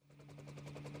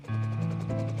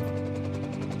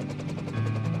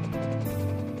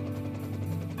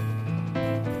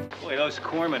those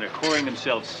corpsmen are coring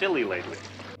themselves silly lately.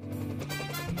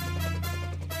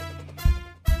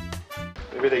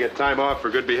 Maybe they get time off for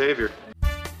good behavior.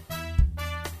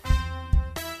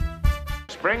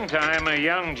 Springtime, a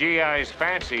young GI's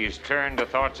fancies turn to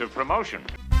thoughts of promotion.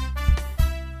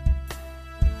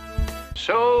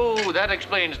 So, that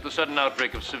explains the sudden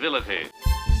outbreak of civility.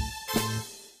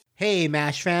 Hey,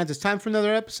 MASH fans, it's time for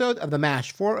another episode of the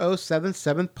MASH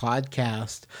 4077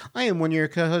 podcast. I am one of your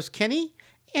co-hosts, Kenny,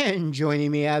 and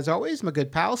joining me, as always, my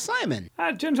good pal, Simon.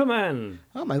 Gentlemen.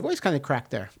 Oh, my voice kind of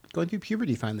cracked there. Going through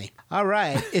puberty, finally. All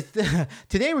right.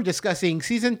 Today we're discussing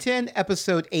Season 10,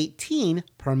 Episode 18,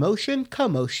 Promotion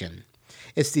Commotion.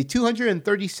 It's the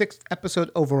 236th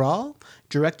episode overall,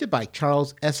 directed by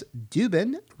Charles S.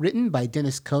 Dubin, written by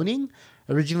Dennis Koning,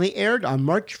 originally aired on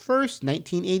March 1st,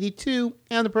 1982,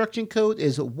 and the production code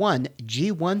is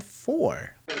 1G14.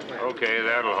 Okay,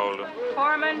 that'll hold him.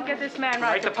 Foreman, get this man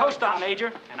right. Write the post on,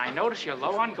 Major. And I notice you're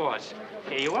low on gauze.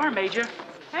 Here you are, Major.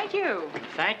 Thank you.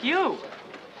 Thank you.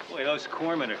 Boy, those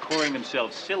corpsmen are coring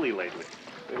themselves silly lately.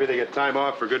 Maybe they get time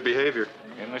off for good behavior.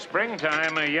 In the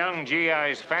springtime, a young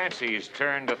GI's fancies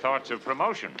turn to thoughts of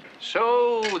promotion.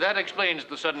 So, that explains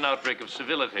the sudden outbreak of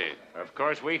civility. Of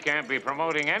course, we can't be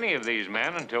promoting any of these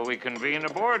men until we convene a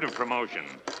board of promotion.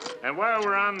 And while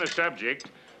we're on the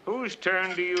subject, whose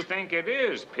turn do you think it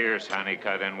is, Pierce,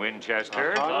 Honeycutt, and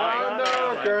Winchester?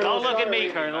 No, Colonel. Don't look at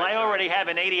me, sorry. Colonel. I already have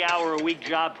an 80-hour-a-week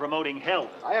job promoting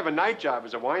health. I have a night job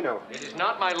as a wino. It is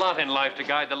not my lot in life to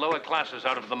guide the lower classes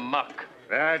out of the muck.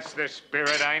 That's the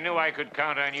spirit. I knew I could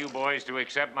count on you boys to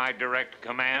accept my direct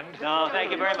command. No, thank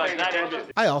you very much. Not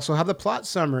interested. I also have the plot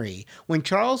summary. When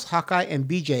Charles, Hawkeye, and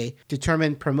BJ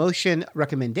determine promotion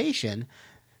recommendation,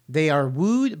 they are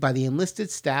wooed by the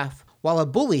enlisted staff while a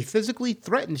bully physically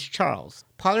threatens Charles.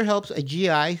 Potter helps a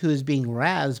GI who is being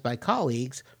razzed by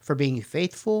colleagues for being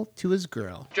faithful to his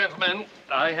girl. Gentlemen,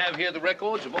 I have here the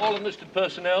records of all enlisted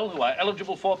personnel who are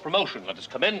eligible for promotion. Let us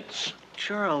commence.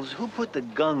 Charles, who put the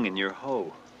gung in your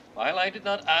hoe? While I did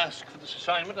not ask for this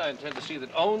assignment, I intend to see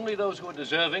that only those who are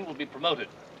deserving will be promoted.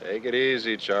 Take it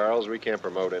easy, Charles. We can't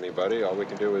promote anybody. All we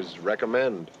can do is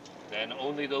recommend. Then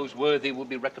only those worthy will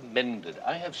be recommended.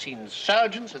 I have seen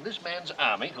sergeants in this man's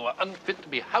army who are unfit to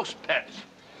be house pets.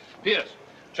 Pierce,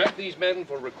 check these men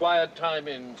for required time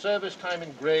in service, time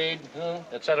in grade,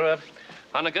 etc.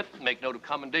 Honeycutt, make note of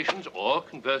commendations or,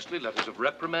 conversely, letters of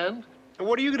reprimand. And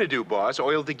what are you going to do, boss?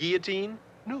 Oil the guillotine?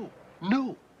 No.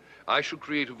 I shall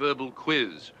create a verbal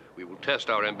quiz. We will test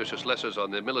our ambitious lessers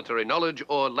on their military knowledge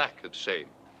or lack of same.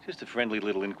 Just a friendly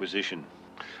little inquisition.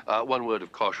 One word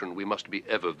of caution, we must be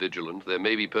ever vigilant. There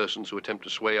may be persons who attempt to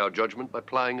sway our judgment by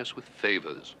plying us with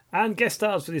favors. And guest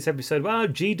stars for this episode, well,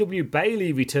 G.W.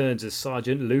 Bailey returns as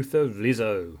Sergeant Luther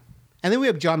Rizzo. And then we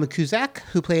have John McCusack,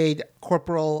 who played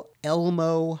Corporal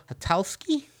Elmo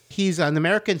Hatalski. He's an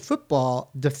American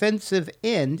football defensive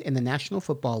end in the National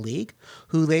Football League,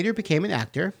 who later became an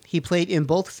actor. He played in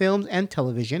both films and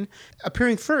television,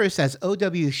 appearing first as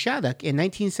O.W. Shattuck in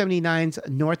 1979's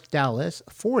North Dallas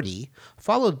 40,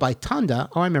 followed by Tonda.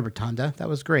 Oh, I remember Tonda. That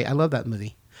was great. I love that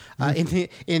movie. In the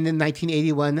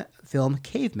 1981 film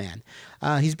Caveman.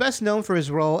 He's best known for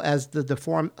his role as the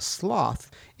deformed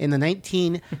sloth in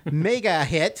the mega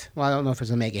hit, well, I don't know if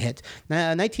it's a mega hit,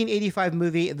 1985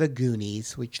 movie The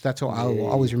Goonies, which that's what I'll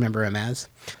always remember him as.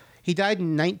 He died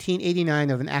in 1989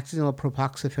 of an accidental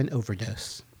propoxyphene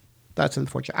overdose. That's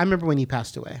unfortunate. I remember when he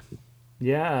passed away.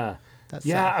 Yeah. That's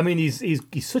yeah, sad. I mean, he's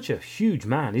such a huge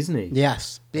man, isn't he?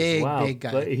 Yes. Big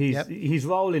guy. But his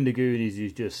role in The Goonies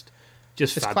is just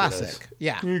it's fabulous. classic.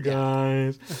 Yeah. You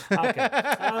guys.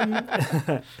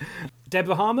 Okay.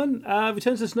 Deborah Harmon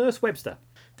returns as Nurse Webster.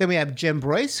 Then we have Jim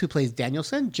Broyce, who plays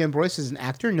Danielson. Jim Broyce is an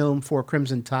actor known for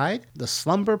Crimson Tide, The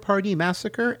Slumber Party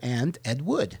Massacre, and Ed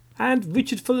Wood. And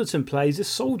Richard Fullerton plays a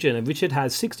soldier, and Richard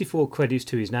has 64 credits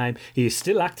to his name. He is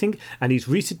still acting, and his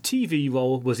recent TV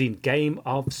role was in Game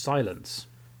of Silence.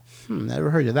 Never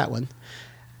heard of that one.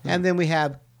 And then we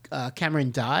have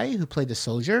Cameron Dye, who played a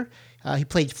soldier. He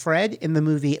played Fred in the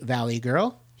movie Valley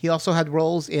Girl. He also had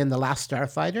roles in The Last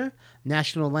Starfighter,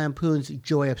 National Lampoon's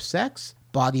Joy of Sex,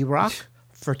 Body Rock,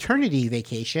 Fraternity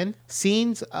Vacation,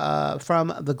 Scenes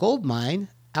from the Gold Mine,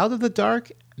 Out of the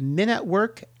Dark, Men at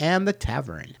Work, and The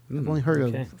Tavern. I've only heard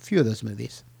of a few of those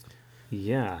movies.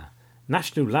 Yeah.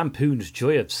 National Lampoon's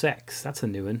Joy of Sex. That's a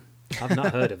new one. I've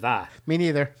not heard of that. Me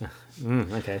neither.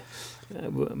 Okay.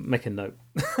 We'll make a note.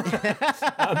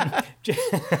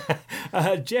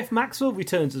 Jeff Maxwell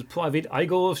returns as Private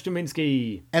Igor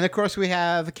Struminski. And of course we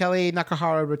have Kelly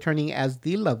Nakahara returning as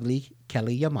the lovely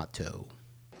Kelly Yamato.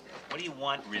 What do you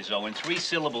want, Rizzo, in 3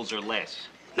 syllables or less?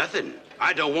 Nothing.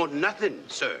 I don't want nothing,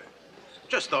 sir.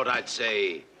 Just thought I'd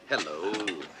say hello.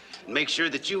 Make sure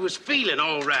that you was feeling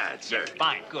all right, sir.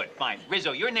 Fine, good, fine.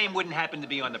 Rizzo, your name wouldn't happen to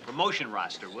be on the promotion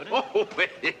roster, would it? Oh,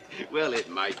 well, it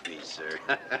might be, sir.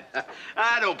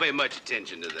 I don't pay much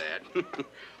attention to that.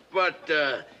 But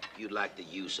if you'd like to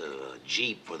use a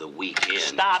Jeep for the weekend...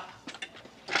 Stop.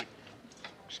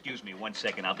 Excuse me 1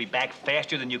 second. I'll be back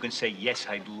faster than you can say, yes,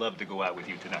 I'd love to go out with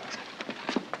you tonight.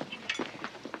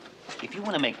 If you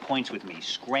want to make points with me,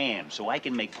 scram so I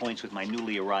can make points with my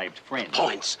newly arrived friend.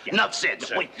 Points? Yeah. Enough said,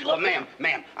 sir. Wait,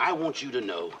 Ma'am, I want you to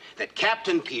know that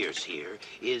Captain Pierce here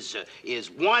is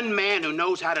one man who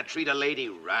knows how to treat a lady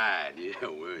right.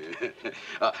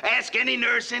 Yeah, ask any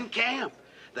nurse in camp.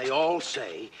 They all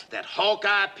say that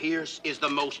Hawkeye Pierce is the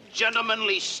most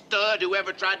gentlemanly stud who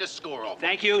ever tried to score off.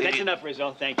 Thank you. That's enough,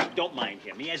 Rizzo. Thank you. Don't mind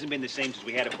him. He hasn't been the same since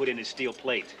we had to put in his steel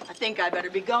plate. I think I better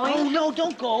be going. Oh, no,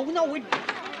 don't go. No,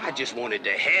 I just wanted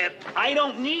to help. I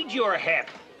don't need your help.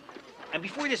 And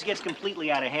before this gets completely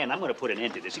out of hand, I'm going to put an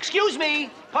end to this. Excuse me.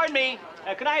 Pardon me.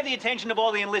 Could I have the attention of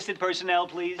all the enlisted personnel,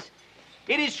 please?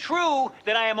 It is true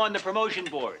that I am on the promotion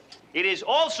board. It is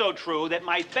also true that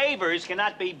my favors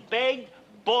cannot be begged,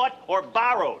 bought, or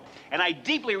borrowed. And I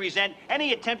deeply resent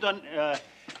any attempt on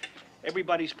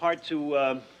everybody's part to,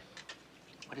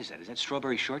 what is that? Is that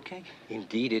strawberry shortcake?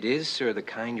 Indeed it is, sir. The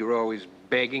kind you're always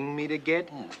begging me to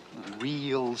get.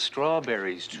 Real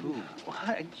strawberries, too.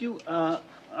 What?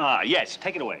 Yes,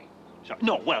 take it away. Sorry.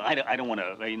 No, well, I don't want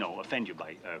to, offend you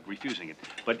by refusing it.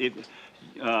 But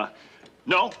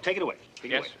no, take it away.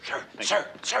 Take it away.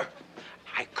 Sir,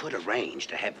 I could arrange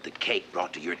to have the cake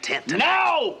brought to your tent tonight.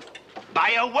 No!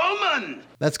 By a woman!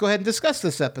 Let's go ahead and discuss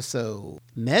this episode.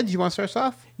 Med, you want to start us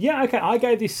off? Yeah, okay. I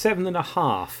gave this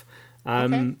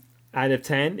 7.5 out of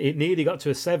 10. It nearly got to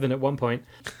a 7 at one point.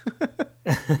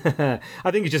 I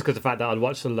think it's just because of the fact that I'd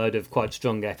watched a load of quite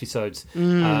strong episodes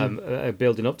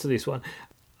building up to this one.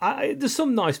 There's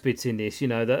some nice bits in this,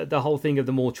 the whole thing of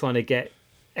them all trying to get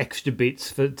extra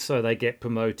bits so they get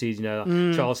promoted.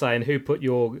 Charles saying, "Who put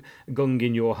your gung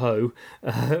in your hoe?"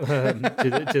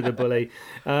 to the bully.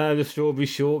 The strawberry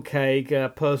shortcake,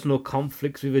 personal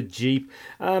conflicts with a Jeep.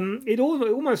 It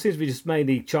almost seems to be just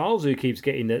mainly Charles who keeps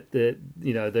getting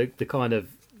the kind of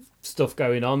stuff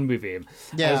going on with him.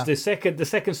 Yeah. As the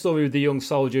second story with the young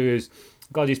soldier who's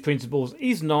got his principles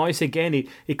is nice. Again,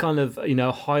 it kind of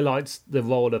highlights the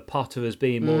role of Potter as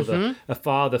being more of a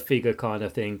father figure kind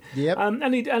of thing. Yep. And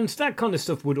that kind of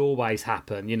stuff would always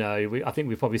happen. I think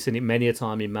we've probably seen it many a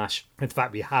time in MASH. In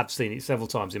fact, we have seen it several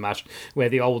times in MASH, where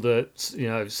the older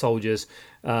soldiers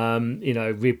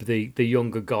rib the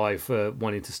younger guy for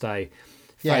wanting to stay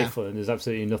faithful, and there's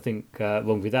absolutely nothing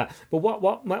wrong with that. But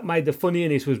what made the funny in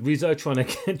this was Rizzo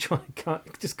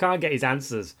just can't get his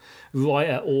answers right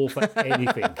at all for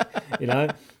anything.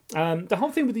 The whole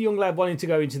thing with the young lad wanting to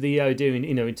go into the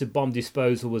into bomb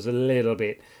disposal was a little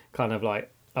bit kind of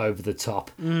like over the top.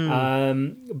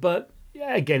 But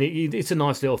yeah, again, it's a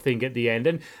nice little thing at the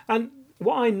end, and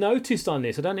what I noticed on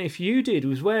this, I don't know if you did,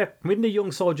 was where when the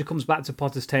young soldier comes back to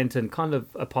Potter's tent and kind of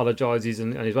apologises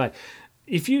on his way.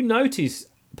 If you notice,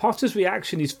 Potter's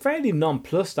reaction is fairly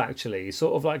nonplussed, actually. He's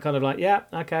sort of like, yeah,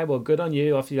 okay, well, good on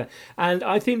you, off you go. And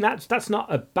I think that's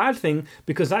not a bad thing,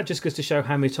 because that just goes to show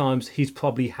how many times he's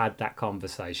probably had that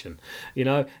conversation.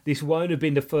 This won't have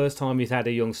been the first time he's had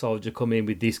a young soldier come in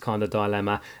with this kind of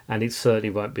dilemma, and it certainly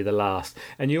won't be the last.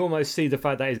 And you almost see the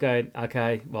fact that he's going,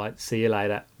 okay, right, see you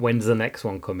later. When's the next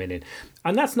one coming in?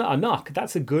 And that's not a knock.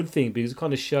 That's a good thing, because it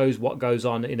kind of shows what goes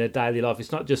on in a daily life.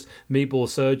 It's not just meatball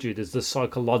surgery. There's the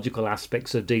psychological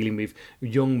aspects of dealing with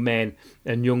young men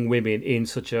and young women in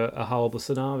such a horrible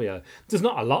scenario. There's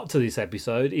not a lot to this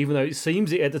episode, even though it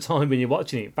seems it at the time when you're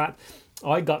watching it. In fact,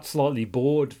 I got slightly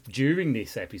bored during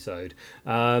this episode.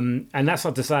 And that's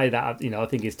not to say that, I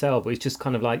think it's terrible. It's just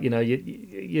kind of like,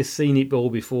 you've seen it all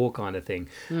before kind of thing.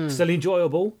 Still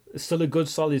enjoyable. Still a good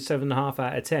solid 7.5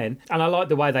 out of 10. And I like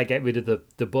the way they get rid of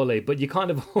the bully, but you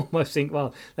kind of almost think,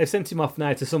 well, they've sent him off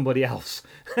now to somebody else.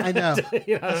 I know.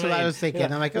 That's what I was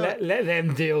thinking. I'm like, let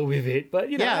them deal with it. But,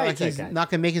 he's not going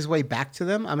to make his way back to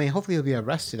them. I mean, hopefully he'll be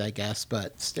arrested, I guess,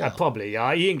 but still. Probably,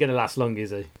 yeah. He ain't going to last long, is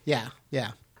he? Yeah.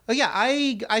 Oh yeah,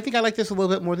 I think I like this a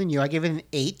little bit more than you. I give it an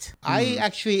 8. I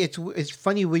actually, it's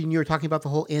funny when you were talking about the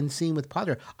whole end scene with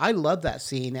Potter. I love that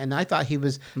scene, and I thought he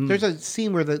was. There's a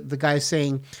scene where the guy's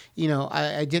saying,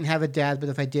 I didn't have a dad, but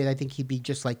if I did, I think he'd be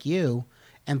just like you.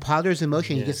 And Potter's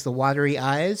emotion, he gets the watery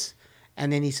eyes,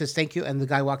 and then he says thank you, and the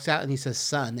guy walks out and he says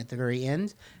son at the very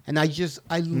end. And I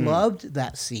loved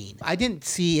that scene. I didn't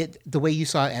see it the way you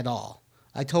saw it at all.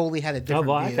 I totally had a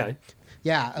different view. Okay.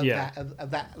 Yeah,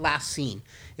 of that last scene.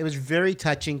 It was very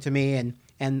touching to me, and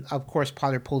And of course,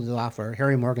 Potter pulled it off, or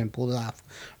Harry Morgan pulled it off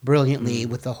brilliantly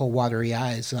with the whole watery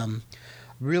eyes.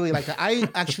 Really liked it. I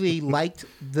actually liked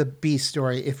the B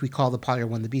story, if we call the Potter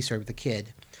one the B story with the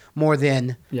kid, more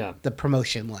than the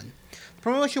promotion one. The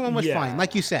promotion one was fine.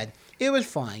 Like you said, it was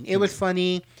fine. It was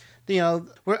funny. You know,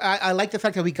 I like the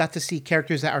fact that we got to see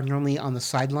characters that are normally on the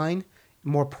sideline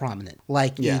more prominent,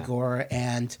 like Igor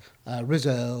and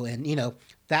Rizzo, and you know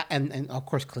that, and of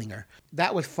course Klinger.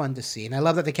 That was fun to see, and I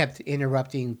love that they kept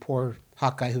interrupting poor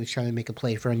Hawkeye, who was trying to make a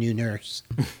play for a new nurse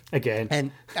again.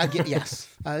 And again, yes,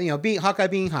 you know, being Hawkeye.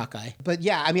 But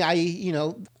yeah, I mean,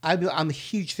 I'm a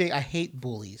huge thing. I hate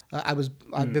bullies.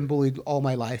 I've been bullied all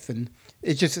my life, and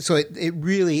it's just so it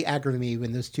really aggravated me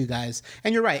when those two guys.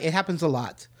 And you're right, it happens a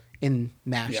lot in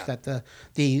MASH that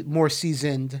the more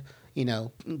seasoned, you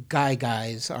know,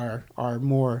 guys are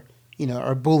more, you know,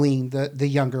 are bullying the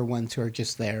younger ones who are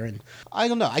just there. And I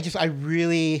don't know. I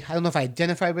don't know if I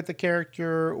identified with the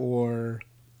character or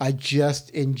I just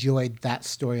enjoyed that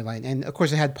storyline. And of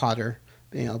course it had Potter,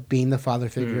 you know, being the father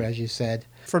figure, as you said.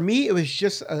 For me, it was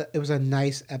just it was a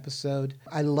nice episode.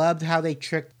 I loved how they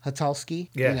tricked Hatalski,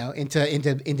 you know,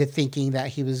 into thinking that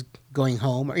he was going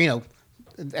home, or, you know,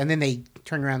 and then they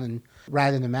turn around and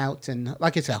ratted him out. And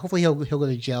like I said, hopefully he'll go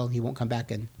to jail and he won't come back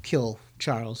and kill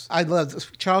Charles. I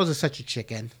love Charles is such a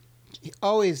chicken.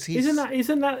 Isn't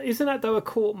that though a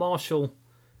court martial?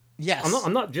 Yes.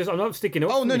 I'm not sticking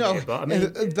up. Oh no. Here, but I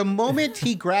mean, the moment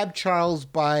he grabbed Charles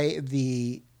by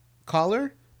the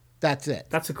collar, that's it.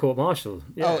 That's a court martial.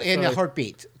 Yeah, in a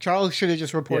heartbeat. Charles should have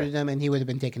just reported him and he would have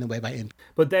been taken away by him.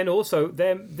 But then also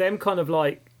them kind of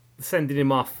like sending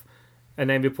him off and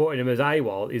then reporting him as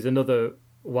AWOL is another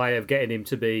way of getting him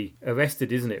to be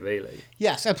arrested, isn't it, really?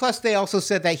 Yes, and plus they also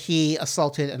said that he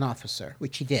assaulted an officer,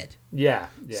 which he did. Yeah.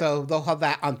 So they'll have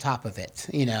that on top of it,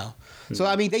 you know. So,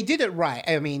 I mean, they did it right.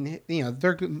 I mean, you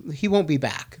know, he won't be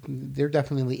back. There are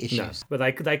definitely issues. No, but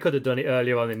they could have done it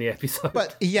earlier on in the episode.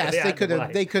 But yes, they could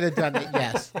have done it,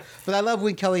 yes. But I love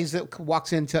when Kelly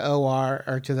walks into OR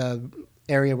or to the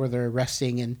area where they're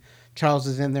arresting and Charles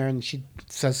is in there and she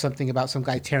says something about some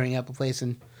guy tearing up a place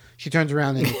and she turns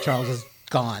around and Charles is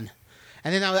gone.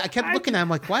 And then I kept looking at him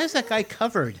like, why is that guy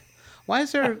covered?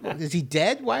 Is he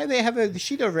dead? Why do they have a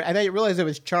sheet over it? And I didn't realize it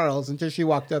was Charles until she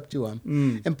walked up to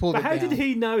him and pulled it down. How did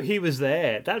he know he was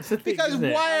there? That's the thing. Because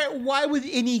why would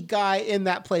any guy in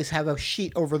that place have a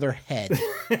sheet over their head?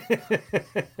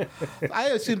 I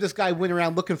assumed this guy went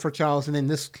around looking for Charles, and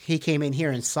then he came in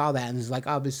here and saw that, and he's like,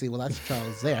 obviously, well, that's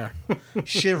Charles there,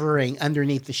 shivering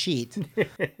underneath the sheet.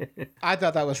 I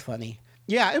thought that was funny.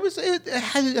 Yeah, it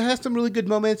has some really good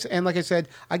moments, and like I said,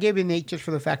 I gave it an 8 just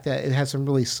for the fact that it has some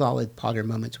really solid Potter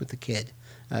moments with the kid,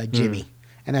 Jimmy,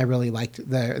 and I really liked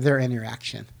their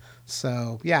interaction.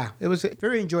 So yeah, it was a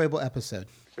very enjoyable episode.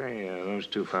 Say, those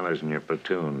two fellas in your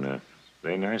platoon,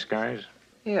 they nice guys?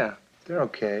 Yeah, they're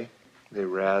okay. They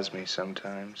razz me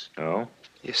sometimes. Oh?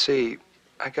 You see,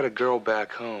 I got a girl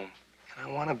back home, and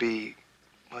I want to be,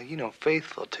 well, you know,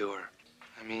 faithful to her.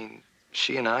 I mean,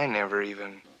 she and I never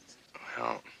even...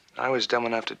 Well, I was dumb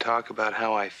enough to talk about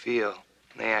how I feel,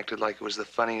 and they acted like it was the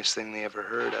funniest thing they ever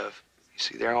heard of. You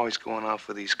see, they're always going off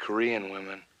with these Korean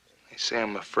women. They say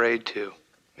I'm afraid to.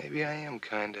 Maybe I am,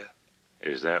 kinda.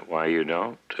 Is that why you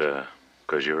don't?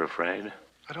 'Cause you're afraid?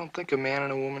 I don't think a man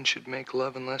and a woman should make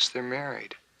love unless they're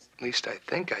married. At least I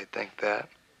think that.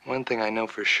 One thing I know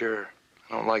for sure,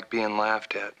 I don't like being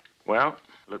laughed at. Well,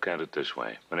 look at it this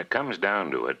way. When it comes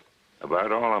down to it,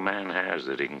 about all a man has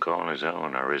that he can call his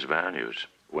own are his values.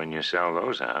 When you sell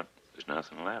those out, there's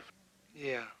nothing left.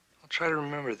 Yeah, I'll try to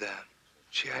remember that.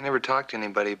 Gee, I never talked to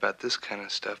anybody about this kind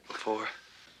of stuff before.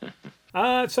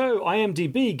 So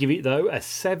IMDb give it, though, a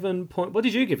 7 point... What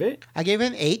did you give it? I gave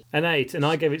it an 8. An 8, and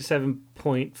I gave it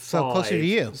 7.5. So closer to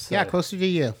you. So, yeah, closer to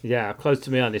you. Yeah, close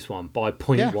to me on this one by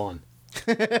 0.1.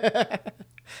 Yeah.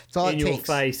 It's all in your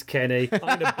face, Kenny. I'm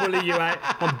going to bully you out.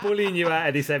 I'm bullying you out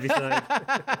of this episode.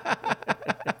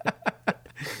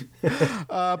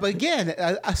 But again,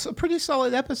 a pretty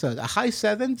solid episode. A high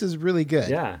 7s is really good.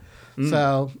 Yeah.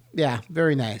 So, yeah,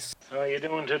 very nice. How are you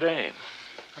doing today?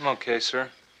 I'm okay, sir.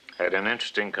 Had an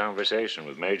interesting conversation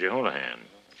with Major Houlihan.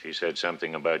 She said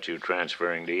something about you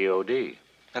transferring to EOD.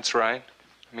 That's right.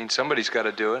 I mean, somebody's got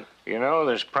to do it. You know,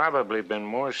 there's probably been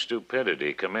more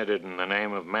stupidity committed in the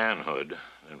name of manhood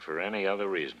than for any other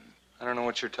reason. I don't know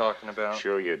what you're talking about.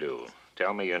 Sure you do.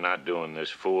 Tell me you're not doing this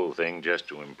fool thing just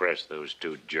to impress those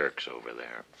two jerks over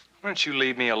there. Why don't you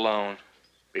leave me alone?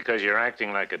 Because you're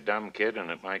acting like a dumb kid and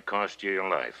it might cost you your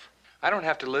life. I don't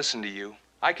have to listen to you.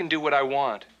 I can do what I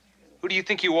want. Who do you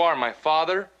think you are, my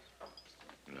father?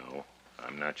 No,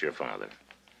 I'm not your father.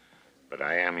 But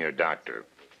I am your doctor.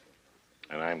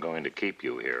 and I'm going to keep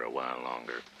you here a while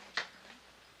longer.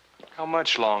 How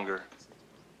much longer?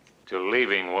 Till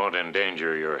leaving won't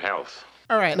endanger your health.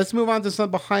 All right, let's move on to some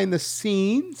behind the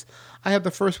scenes. I have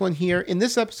the first one here. In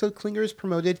this episode, Klinger is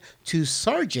promoted to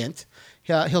sergeant.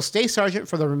 He'll stay sergeant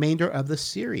for the remainder of the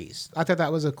series. I thought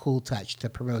that was a cool touch to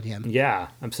promote him. Yeah,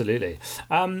 absolutely.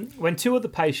 When two other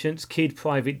patients kid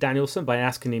Private Danielson by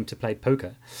asking him to play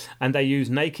poker, and they use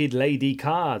naked lady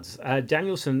cards,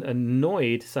 Danielson,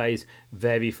 annoyed, says,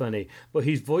 "Very funny." But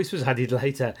his voice was added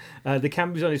later. The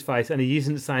camera's on his face, and he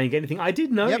isn't saying anything. I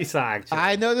did notice that, actually.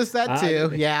 I noticed that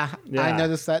too. Yeah, I Yeah.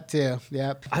 noticed that too.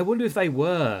 Yep. I wonder if they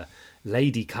were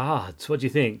lady cards. What do you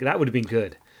think? That would have been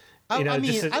good. You know, I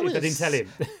mean, just if I didn't tell him.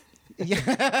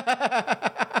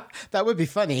 That would be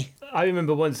funny. I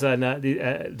remember once,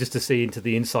 just to see into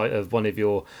the insight of one of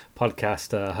your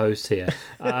podcast hosts here,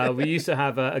 we used to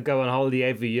have a go on holiday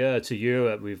every year to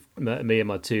Europe with me and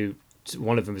my two.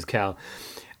 One of them was Cal.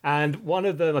 And one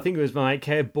of them, I think it was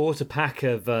Mike, bought a pack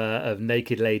of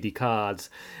naked lady cards.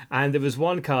 And there was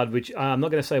one card, which I'm not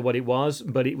going to say what it was,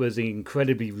 but it was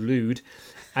incredibly rude.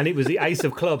 And it was the Ace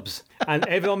of Clubs. And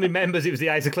everyone remembers it was the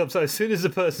Ace of Clubs. So as soon as the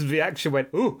person's reaction went,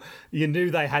 "Ooh," you knew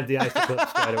they had the Ace of Clubs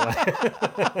straight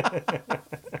away.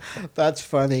 That's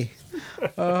funny.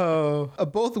 Oh.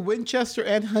 Both Winchester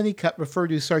and Honeycutt refer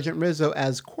to Sergeant Rizzo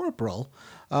as Corporal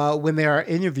when they are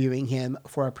interviewing him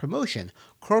for a promotion.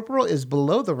 Corporal is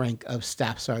below the rank of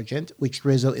Staff Sergeant, which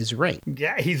Rizzo is ranked.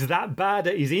 Yeah, he's that bad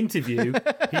at his interview.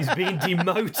 He's been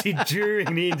demoted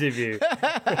during the interview.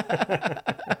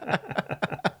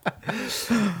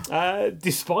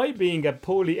 Despite being a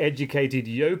poorly educated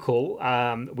yokel,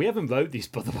 we haven't wrote this,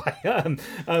 by the way.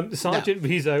 Sergeant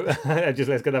Rizzo, just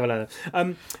let's get that one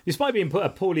out. Despite being a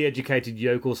poorly educated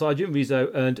yokel, Sergeant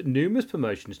Rizzo earned numerous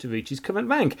promotions to reach his current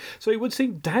rank. So it would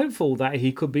seem doubtful that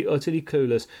he could be utterly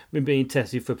clueless when being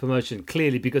tested for promotion.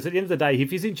 Clearly, because at the end of the day,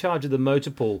 if he's in charge of the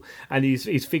motor pool and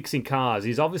he's fixing cars,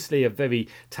 he's obviously a very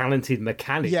talented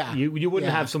mechanic. Yeah. You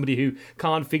wouldn't have somebody who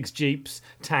can't fix jeeps,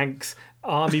 tanks,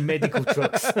 army medical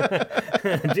trucks,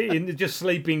 just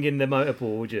sleeping in the motor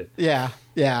pool, would you? Yeah.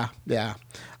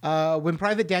 When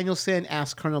Private Danielson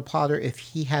asked Colonel Potter if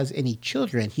he has any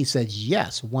children, he says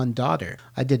yes, one daughter.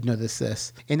 I did notice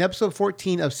this. In episode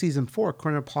 14 of season 4,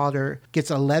 Colonel Potter gets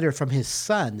a letter from his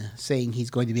son saying he's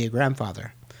going to be a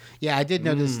grandfather. Yeah, I did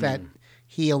notice that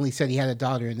he only said he had a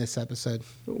daughter in this episode.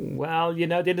 Well, you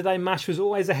know, at the end of the day, MASH was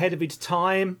always ahead of its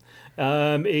time.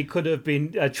 It could have been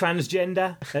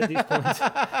transgender at this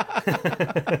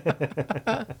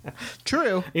point.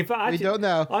 True. In fact, we don't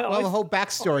know. The whole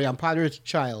backstory on Potter's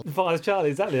child. Potter's child,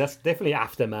 exactly. That's definitely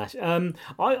after MASH.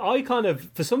 I kind of,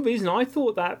 for some reason, I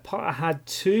thought that Potter had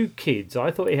 2 kids.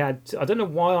 I thought he had, I don't know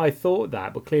why I thought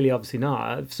that, but clearly, obviously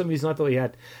not. For some reason, I thought he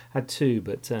had 2,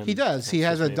 but... he does. He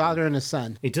has a daughter and a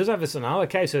son. He does have a son. Oh,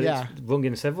 okay, so it's wrong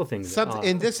in several things.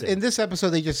 In this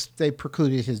episode, they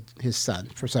precluded his son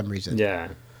for some reason. Yeah.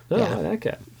 Oh, Yeah.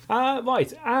 okay.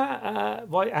 Right.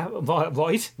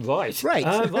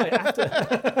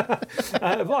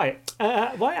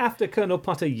 Right after Colonel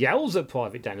Potter yells at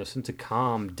Private Danielson to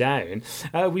calm down,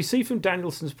 we see from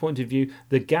Danielson's point of view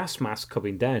the gas mask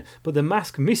coming down, but the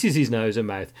mask misses his nose and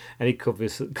mouth, and it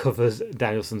covers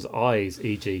Danielson's eyes,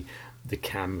 e.g., the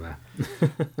camera.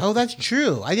 Oh, that's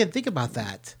true. I didn't think about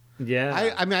that.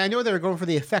 Yeah. I mean, I know they were going for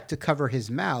the effect to cover his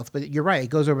mouth, but you're right.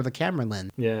 It goes over the camera lens.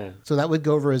 Yeah. So that would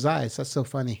go over his eyes. That's so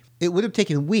funny. It would have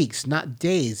taken weeks, not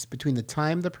days, between the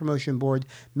time the promotion board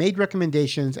made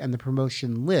recommendations and the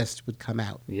promotion list would come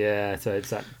out. Yeah, so it's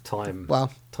that time.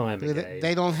 Well, time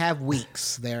they don't have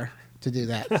weeks there to do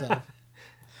that. So.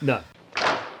 No.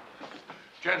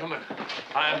 Gentlemen,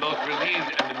 I am both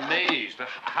relieved and amazed.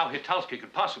 How Hitalski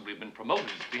could possibly have been promoted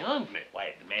is beyond me.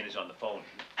 Wyatt, the man is on the phone.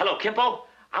 Hello, Kimpo.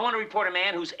 I want to report a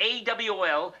man who's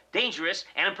AWOL, dangerous,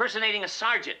 and impersonating a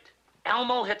sergeant.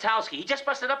 Elmo Hitalski. He just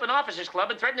busted up an officers'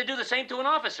 club and threatened to do the same to an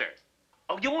officer.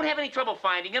 Oh, you won't have any trouble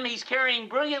finding him. He's carrying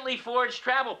brilliantly forged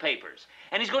travel papers.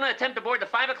 And he's going to attempt to board the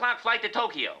 5 o'clock flight to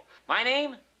Tokyo. My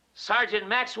name? Sergeant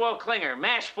Maxwell Klinger,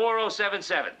 MASH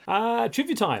 4077.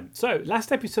 Trivia time. So,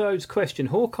 last episode's question.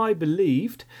 Hawkeye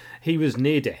believed he was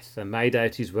near death and made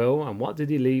out his will. And what did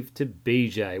he leave to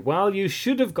BJ? Well, you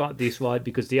should have got this right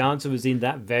because the answer was in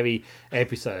that very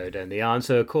episode. And the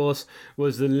answer, of course,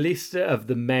 was the list of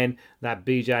the men that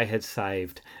BJ had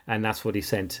saved. And that's what he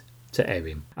sent to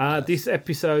Erin. This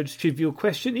episode's trivial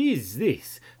question is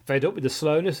this. Fed up with the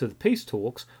slowness of the peace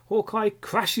talks, Hawkeye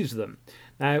crashes them.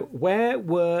 Now, where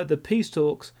were the peace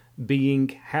talks being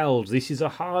held? This is a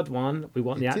hard one. We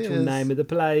want the actual name of the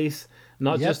place.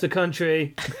 Not just a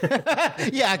country.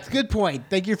 Yeah, it's a good point.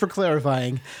 Thank you for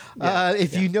clarifying.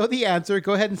 If you know the answer,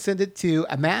 go ahead and send it to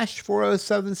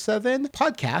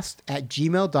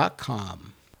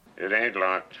mash4077podcast@gmail.com. It ain't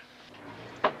locked.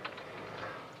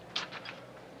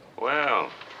 Well,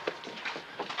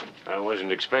 I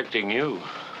wasn't expecting you.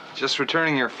 Just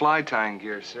returning your fly tying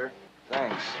gear, sir.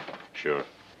 Thanks. Sure.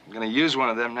 I'm gonna use one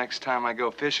of them next time I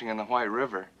go fishing in the White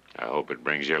River. I hope it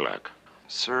brings you luck.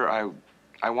 Sir,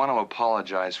 I want to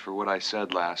apologize for what I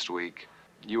said last week.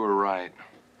 You were right.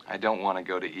 I don't want to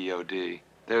go to EOD.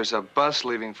 There's a bus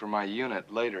leaving for my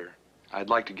unit later. I'd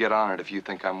like to get on it if you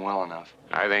think I'm well enough.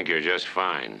 I think you're just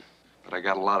fine. But I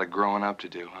got a lot of growing up to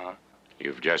do, huh?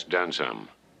 You've just done some.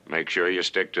 Make sure you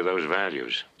stick to those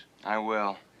values. I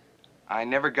will. I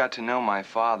never got to know my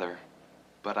father,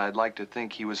 but I'd like to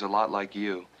think he was a lot like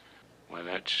you. Well,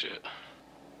 that's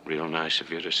real nice of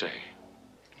you to say.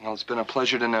 Well, it's been a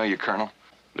pleasure to know you, Colonel.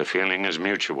 The feeling is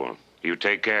mutual. You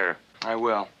take care. I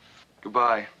will.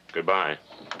 Goodbye. Goodbye.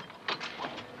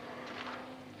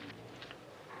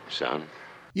 Son?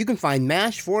 You can find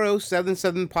MASH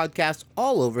 4077 Podcast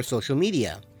all over social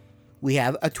media. We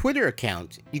have a Twitter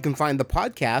account. You can find the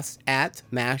podcast at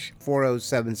MASH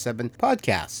 4077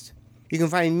 Podcast. You can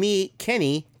find me,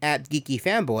 Kenny, at Geeky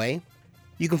Fanboy.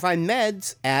 You can find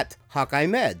Meds at Hawkeye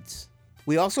Meds.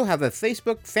 We also have a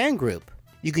Facebook fan group.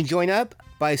 You can join up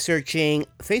by searching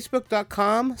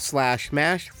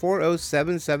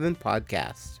facebook.com/MASH4077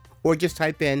 Podcast. Or just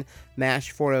type in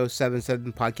MASH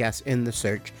 4077 Podcast in the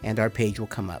search and our page will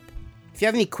come up. If you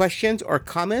have any questions or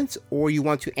comments, or you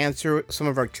want to answer some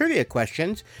of our trivia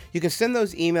questions, you can send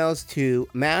those emails to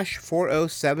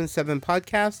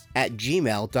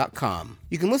mash4077podcast@gmail.com.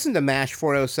 You can listen to MASH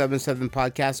 4077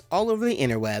 Podcast all over the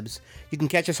interwebs. You can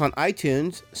catch us on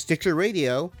iTunes, Stitcher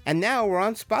Radio, and now we're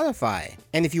on Spotify.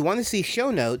 And if you want to see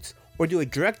show notes, or do a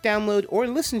direct download or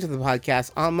listen to the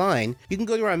podcast online, you can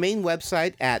go to our main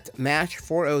website at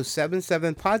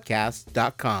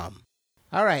mash4077podcast.com.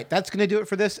 All right, that's going to do it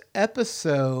for this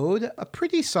episode. A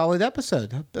pretty solid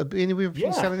episode. We were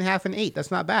between 7.5 and 8.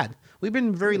 That's not bad. We've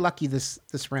been very lucky this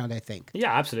round, I think.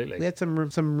 Yeah, absolutely. We had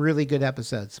some really good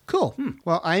episodes. Cool.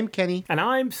 Well, I'm Kenny. And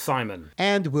I'm Simon.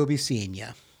 And we'll be seeing you.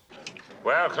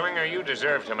 Well, Klinger, you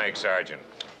deserve to make sergeant.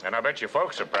 And I bet your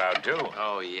folks are proud, too.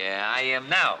 Oh, yeah, I am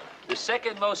now. The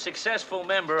second most successful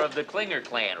member of the Klinger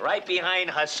clan, right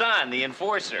behind Hassan, the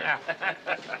enforcer.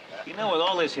 You know, with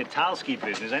all this Hitalski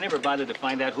business, I never bothered to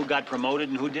find out who got promoted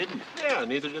and who didn't. Yeah,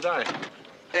 neither did I.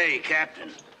 Hey,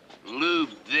 Captain,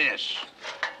 lube this.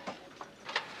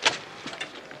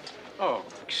 Oh,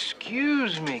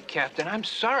 excuse me, Captain. I'm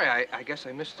sorry. I guess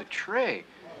I missed the tray.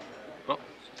 Well,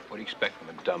 what do you expect from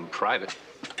a dumb private?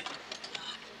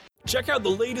 Check out the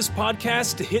latest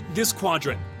podcast to hit this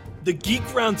quadrant, The Geek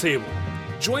Roundtable.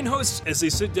 Join hosts as they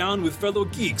sit down with fellow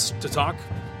geeks to talk,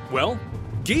 well,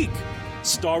 geek.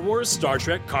 Star Wars, Star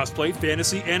Trek, cosplay,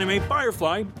 fantasy, anime,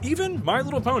 Firefly, even My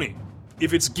Little Pony.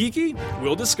 If it's geeky,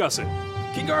 we'll discuss it.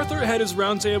 King Arthur had his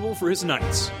roundtable for his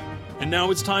knights. And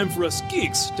now it's time for us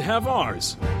geeks to have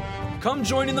ours. Come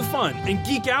join in the fun and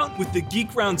geek out with The Geek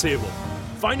Roundtable.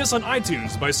 Find us on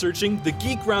iTunes by searching The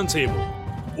Geek Roundtable.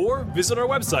 Or visit our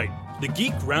website,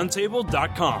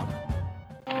 thegeekroundtable.com.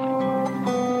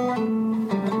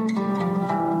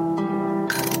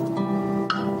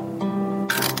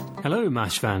 Hello,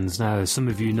 MASH fans. Now, some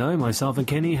of you know myself and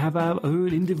Kenny have our own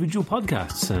individual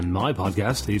podcasts, and my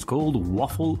podcast is called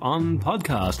Waffle On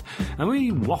Podcast, and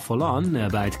we waffle on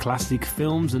about classic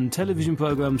films and television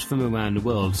programs from around the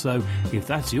world. So, if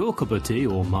that's your cup of tea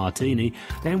or martini,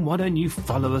 then why don't you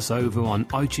follow us over on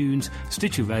iTunes,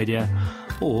 Stitcher Radio,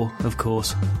 or, of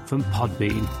course, from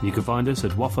Podbean. You can find us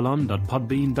at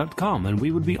waffleon.podbean.com, and we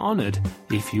would be honoured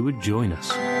if you would join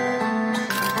us.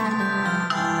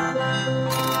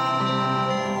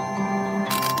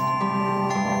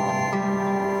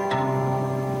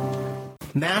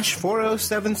 MASH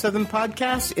 4077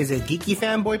 Podcast is a Geeky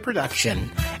Fanboy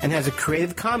production and has a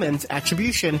Creative Commons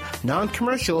Attribution,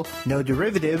 Non-Commercial, No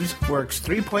Derivatives, Works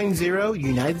 3.0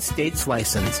 United States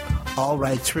license. All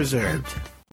rights reserved.